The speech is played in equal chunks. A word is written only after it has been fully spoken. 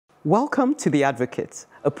Welcome to The Advocate,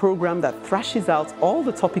 a program that thrashes out all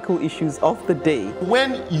the topical issues of the day.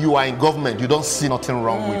 When you are in government, you don't see nothing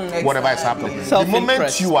wrong with whatever is happening. The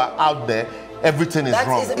moment you are out there, everything is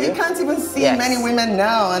wrong. You can't even see many women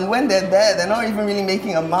now, and when they're there, they're not even really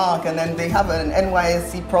making a mark, and then they have an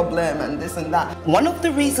NYSC problem and this and that. One of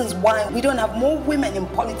the reasons why we don't have more women in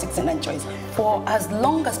politics in Nigeria is for as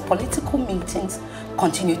long as political meetings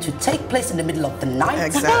continue to take place in the middle of the night.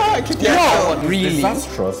 Exactly. It's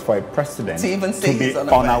disastrous for a president to be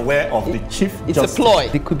unaware of the chief justice. It's a ploy.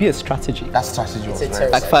 It could be a strategy. That strategy was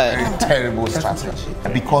very terrible strategy.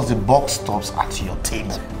 Because the buck stops at your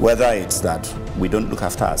table. Whether it's that we don't look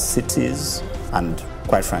after our cities, and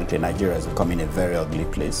quite frankly, Nigeria is becoming a very ugly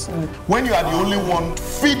place. When you are the only one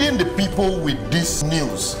feeding the people with this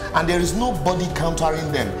news, and there is nobody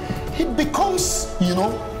countering them, it becomes,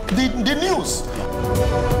 the news.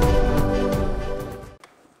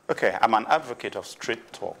 Okay, I'm an advocate of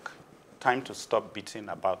straight talk. Time to stop beating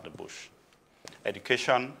about the bush.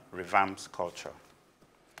 Education revamps culture.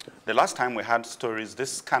 The last time we had stories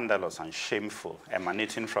this scandalous and shameful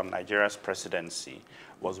emanating from Nigeria's presidency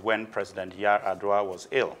was when President Yar'Adua was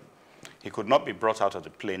ill. He could not be brought out of the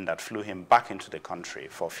plane that flew him back into the country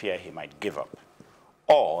for fear he might give up,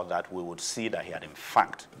 or that we would see that he had in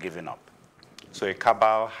fact given up. So a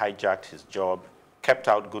cabal hijacked his job, kept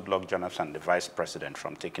out Goodluck Jonathan, the vice president,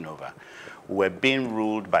 from taking over. We were being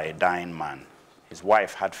ruled by a dying man. His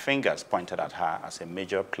wife had fingers pointed at her as a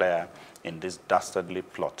major player in this dastardly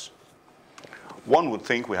plot. One would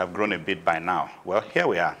think we have grown a bit by now. Well, here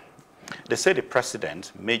we are. They say the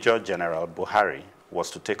president, Major General Buhari, was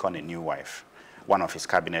to take on a new wife, one of his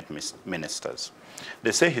cabinet ministers.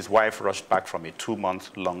 They say his wife rushed back from a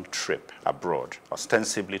 2-month-long trip abroad,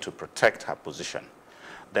 ostensibly to protect her position.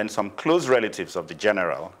 Then some close relatives of the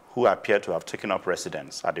general, who appear to have taken up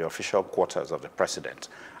residence at the official quarters of the president,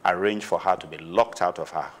 arranged for her to be locked out of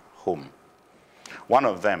her home. One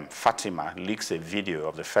of them, Fatima, leaks a video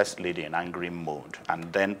of the First Lady in angry mode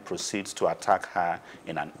and then proceeds to attack her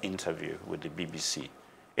in an interview with the BBC.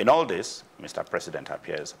 In all this, Mr. President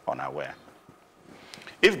appears unaware.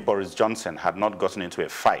 If Boris Johnson had not gotten into a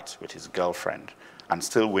fight with his girlfriend and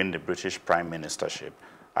still win the British Prime Ministership,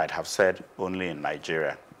 I'd have said only in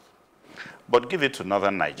Nigeria. But give it to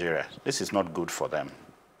Northern Nigeria. This is not good for them.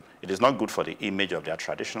 It is not good for the image of their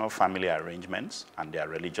traditional family arrangements and their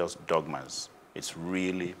religious dogmas. It's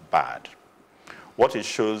really bad. What it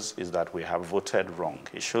shows is that we have voted wrong.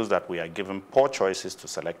 It shows that we are given poor choices to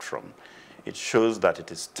select from. It shows that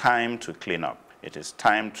it is time to clean up. It is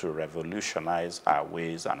time to revolutionize our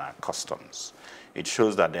ways and our customs. It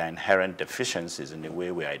shows that there are inherent deficiencies in the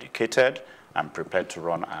way we are educated and prepared to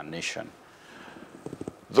run our nation.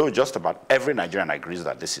 Though just about every Nigerian agrees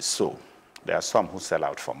that this is so, there are some who sell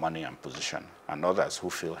out for money and position, and others who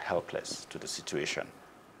feel helpless to the situation.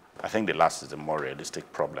 I think the last is the more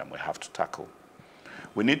realistic problem we have to tackle.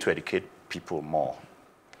 We need to educate people more,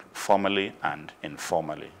 formally and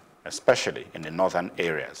informally, especially in the northern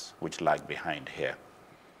areas, which lag behind here.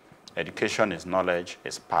 Education is knowledge,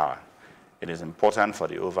 is power. It is important for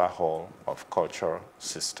the overhaul of cultural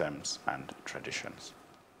systems and traditions.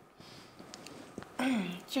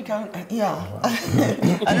 Chuka,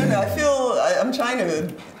 I don't know, I feel I'm trying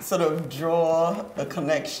to sort of draw a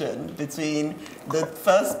connection between the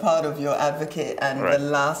first part of your advocate and the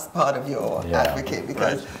last part of your advocate,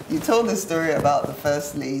 because you told the story about the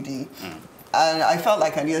First Lady, and I felt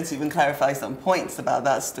like I needed to even clarify some points about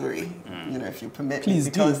that story, if you permit me.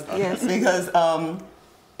 Because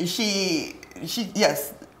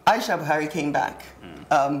yes, Aisha Buhari came back.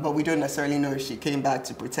 But we don't necessarily know if she came back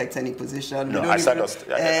to protect any position. No, I know what you're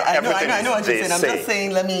saying. I'm just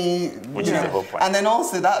saying, let me, Which is the whole point. And then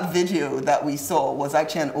also that video that we saw was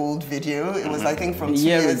actually an old video. It was, I think, from 2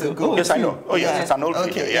 years ago. Yes, I know. Oh, yes, it's an old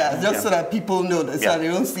video. Just so that people know that, so they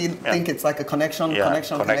don't think it's like a connection.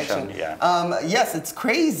 Yes, it's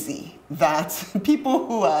crazy that people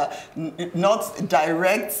who are not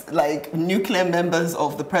direct, like, nuclear members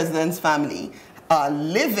of the president's family are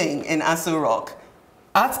living in Aso Rock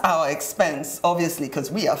at our expense, obviously,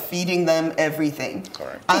 because we are feeding them everything.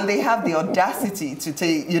 Correct. And they have the audacity to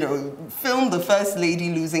take, film the First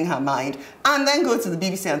Lady losing her mind and then go to the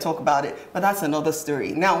BBC and talk about it. But that's another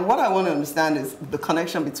story. Now, what I want to understand is the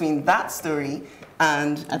connection between that story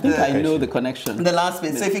and I think I know the connection. The last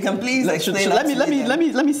bit. So if you can please explain let me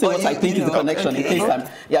say what I think is the connection in case I'm...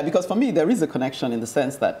 Yeah, because for me, there is a connection in the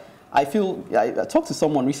sense that I feel, I talked to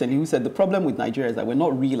someone recently who said the problem with Nigeria is that we're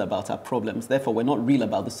not real about our problems, therefore we're not real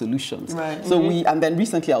about the solutions. Right. So and then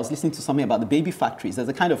recently I was listening to something about the baby factories. There's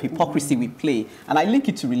a kind of hypocrisy we play, and I link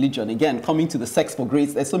it to religion. Again, coming to the sex for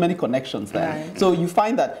grades, there's so many connections there. Right. So you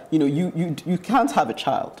find that, you can't have a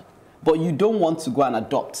child, but you don't want to go and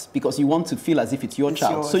adopt because you want to feel as if it's your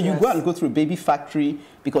child. Yours, so you yes. go and go through a baby factory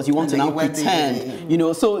because you want to now pretend,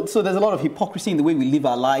 So there's a lot of hypocrisy in the way we live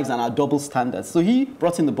our lives and our double standards. So he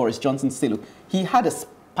brought in the Boris Johnson say, look, he had a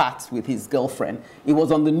spat with his girlfriend. It was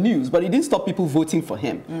on the news, but it didn't stop people voting for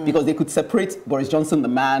him because they could separate Boris Johnson, the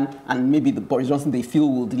man, and maybe the Boris Johnson they feel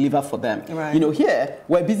will deliver for them. Right. Here,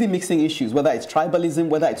 we're busy mixing issues, whether it's tribalism,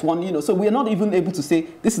 whether it's one, so we're not even able to say,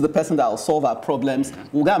 this is the person that will solve our problems.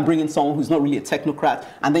 We'll go and bring in someone who's not really a technocrat,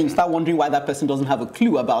 and then you start wondering why that person doesn't have a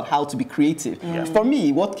clue about how to be creative. For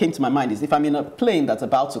me, what came to my mind is if I'm in a plane that's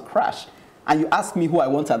about to crash, and you ask me who I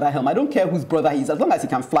want at that helm, I don't care whose brother he is, as long as he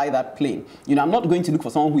can fly that plane. I'm not going to look for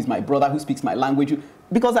someone who is my brother, who speaks my language,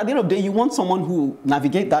 because at the end of the day, you want someone who will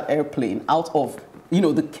navigate that airplane out of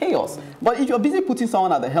the chaos. But if you're busy putting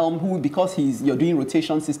someone at the helm who, because you're doing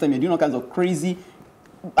rotation system, you're doing all kinds of crazy,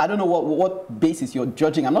 I don't know what basis you're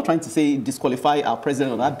judging. I'm not trying to say disqualify our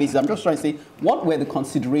president on that basis. I'm just trying to say, what were the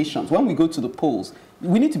considerations? When we go to the polls,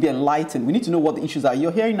 we need to be enlightened. We need to know what the issues are.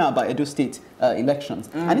 You're hearing now about Edo State elections.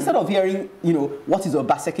 And instead of hearing, what is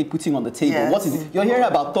Obaseki putting on the table? Yes. What is it? You're hearing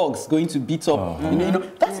about thugs going to beat up.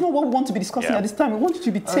 That's not what we want to be discussing at this time. We want you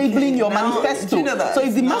to be tabling your manifesto. So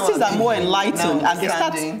if the masses are more enlightened and they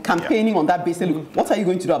start campaigning on that basis, look, what are you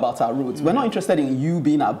going to do about our roads? We're not interested in you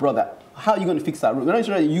being our brother. How are you going to fix our road? We're not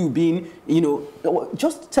interested in you being,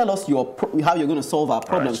 just tell us how you're going to solve our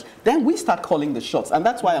problems. Right. Then we start calling the shots. And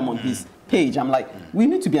that's why I'm on his page. I'm like, we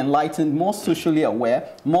need to be enlightened, more socially aware,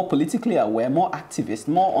 more politically aware, more activist,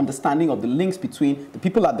 more understanding of the links between the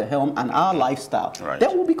people at the helm and our lifestyle. Right.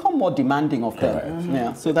 Then we'll become more demanding of them.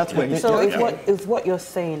 Yeah, so that's where So is what you're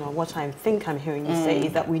saying, or what I think I'm hearing you say,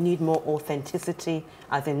 is that we need more authenticity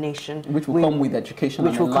as a nation. Which will come with education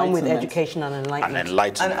and enlightenment.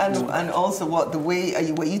 And also the way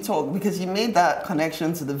you talk, because you made that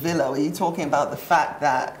connection to the villa, where you're talking about the fact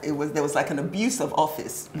that there was like an abuse of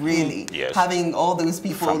office, really. Yes. Having all those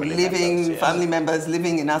people family members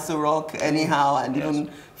living in Aso Rock anyhow, and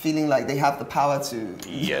even feeling like they have the power to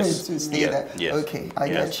to stay there. Yes. Okay, I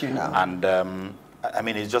get you now. And I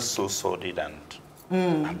mean, it's just so sordid and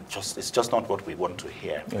it's just not what we want to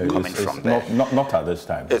hear coming from there. Not at this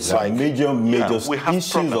time. It's there like major we have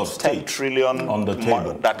issues of state 10 trillion on the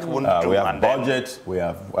table. That won't do. We have budget, we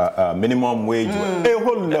have minimum wage, a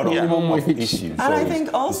whole lot of issues. And I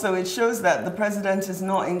think also it shows that the president is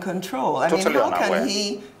not in control. I mean, how can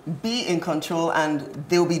he be in control and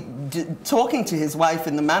they'll be talking to his wife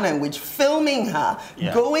in the manner in which filming her,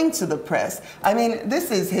 going to the press. I mean, this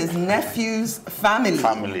is his nephew's family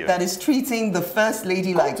that is treating the first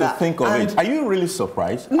lady like that. Think of it. Are you really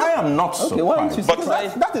surprised? No. I am not surprised. Why aren't you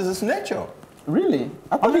surprised? That is his nature. Really?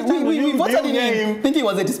 I thought we voted in him thinking he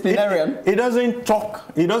was a disciplinarian. He doesn't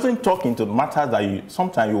talk into matters that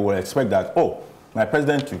sometimes you will expect that, my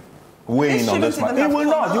president to weigh in on this matter. He will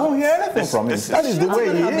not. You won't hear anything from him. That is the way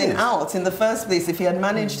he is. Have been out in the first place if he had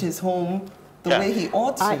managed his home the way he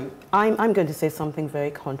ought to. I'm going to say something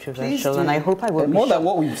very controversial, and I hope I will be more than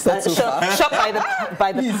what we've said so far. Shot by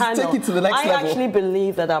the Please, panel. take it to the next level. I actually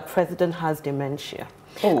believe that our president has dementia.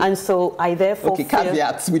 And so I therefore feel...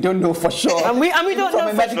 caveats, we don't know for sure. And we don't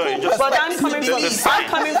know for sure. But I'm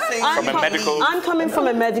coming from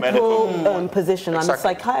a medical position. I'm a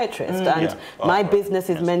psychiatrist, and my business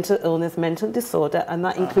is mental illness, mental disorder, and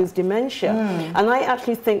that includes dementia. And I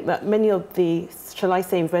actually think that many of the, shall I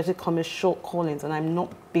say, inverted commas, shortcomings, and I'm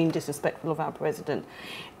not being disrespectful of our president,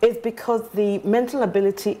 is because the mental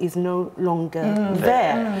ability is no longer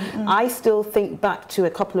there. I still think back to a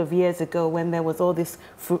couple of years ago when there was all this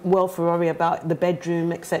world furore about the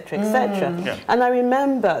bedroom, etc., etc. And I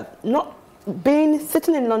remember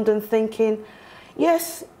sitting in London thinking,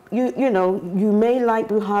 yes, you may like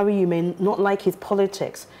Buhari, you may not like his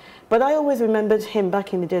politics, but I always remembered him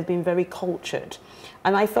back in the day as being very cultured.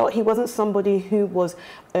 And I felt he wasn't somebody who was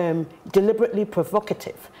deliberately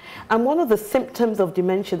provocative. And one of the symptoms of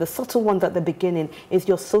dementia, the subtle ones at the beginning, is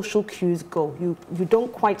your social cues go. You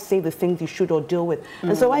don't quite say the things you should or deal with.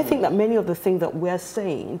 And so I think that many of the things that we're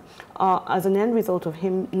saying are as an end result of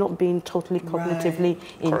him not being totally cognitively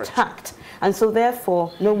intact. And so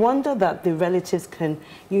therefore, no wonder that the relatives can,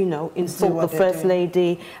 insult the First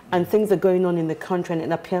Lady, and things are going on in the country, and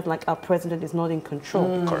it appears like our president is not in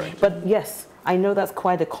control. But yes, I know that's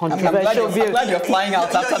quite a controversial view. I'm glad you're flying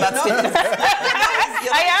out after that statement.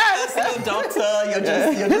 a personal doctor. You're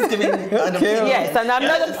just giving an opinion. Yes, and I'm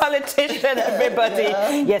not a politician, everybody.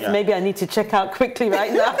 Yes, maybe I need to check out quickly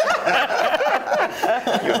right now.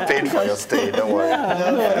 You're paid for your stay, don't worry.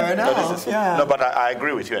 Fair enough. No, but I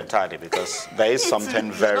agree with you entirely, because there is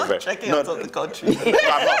something very... checking out of the country. No,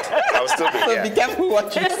 I'm not. I'll still be here. So be careful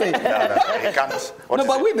what you say. No, you can't. No,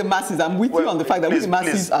 but with the masses, I'm with you on the fact that we the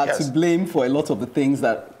masses are to blame for a lot of the things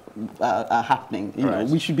that are happening. You know,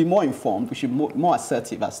 we should be more informed. We should be more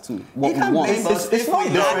assertive as to what we want. It's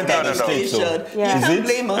not different at the state. You can't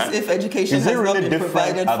blame us if education has not been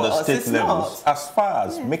provided for us. It's not. As far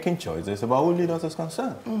as making choices about who leaders is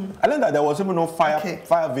concerned. I learned that there was even no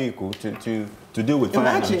fire vehicle to deal with.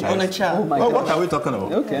 Imagine on a child. Oh my God. What are we talking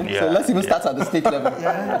about? Okay, so let's even start at the state level.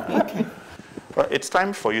 Okay. Well, it's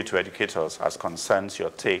time for you to educate us as concerns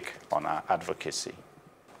your take on our advocacy.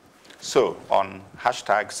 So, on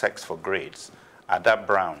 #SexForGrades, Ada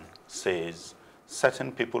Brown says,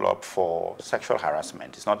 setting people up for sexual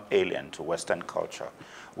harassment is not alien to Western culture,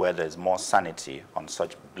 where there's more sanity on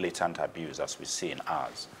such blatant abuse as we see in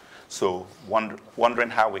ours. So,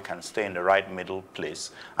 wondering how we can stay in the right middle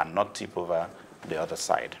place and not tip over the other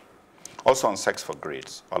side. Also on Sex for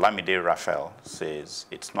Grades, Olamide Raphael says,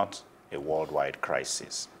 it's not a worldwide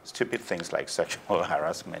crisis. Stupid things like sexual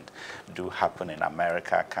harassment do happen in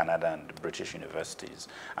America, Canada, and British universities,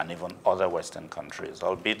 and even other Western countries,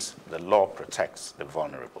 albeit the law protects the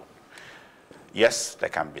vulnerable. Yes, there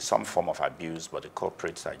can be some form of abuse, but the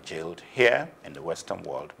culprits are jailed here in the Western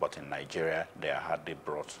world, but in Nigeria, they are hardly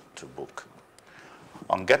brought to book.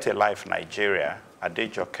 On Get a Life Nigeria,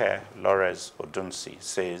 Adejoke Lores Odunsi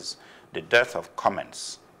says, the dearth of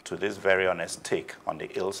comments to this very honest take on the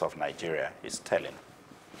ills of Nigeria is telling.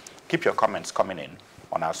 Keep your comments coming in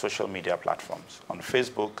on our social media platforms, on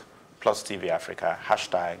Facebook, Plus TV Africa,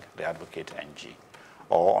 #TheAdvocateNG,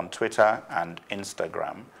 or on Twitter and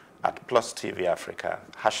Instagram at Plus TV Africa,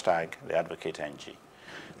 #TheAdvocateNG.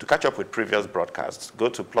 To catch up with previous broadcasts, go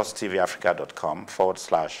to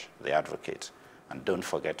plustvafrica.com/theadvocate. And don't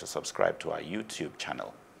forget to subscribe to our YouTube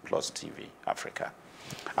channel, Plus TV Africa.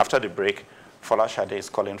 After the break, Folashade is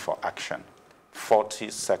calling for action.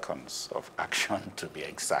 40 seconds of action to be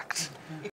exact.